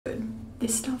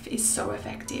This stuff is so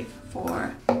effective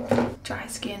for dry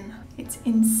skin. It's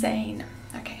insane.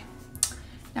 Okay,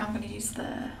 now I'm going to use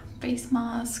the face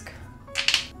mask.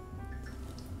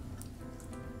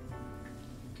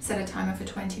 Set a timer for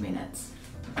 20 minutes.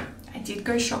 I did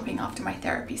go shopping after my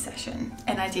therapy session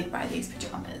and I did buy these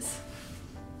pajamas.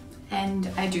 And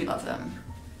I do love them.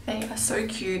 They are so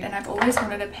cute and I've always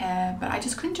wanted a pair, but I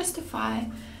just couldn't justify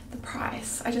the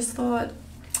price. I just thought,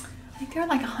 I think they're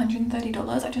like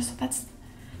 $130. I just thought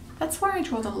that's where I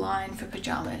draw the line for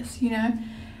pajamas, you know?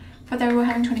 But they were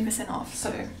having 20% off,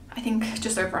 so I think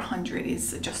just over 100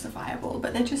 is justifiable,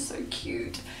 but they're just so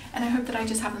cute and I hope that I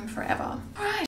just have them forever. All right.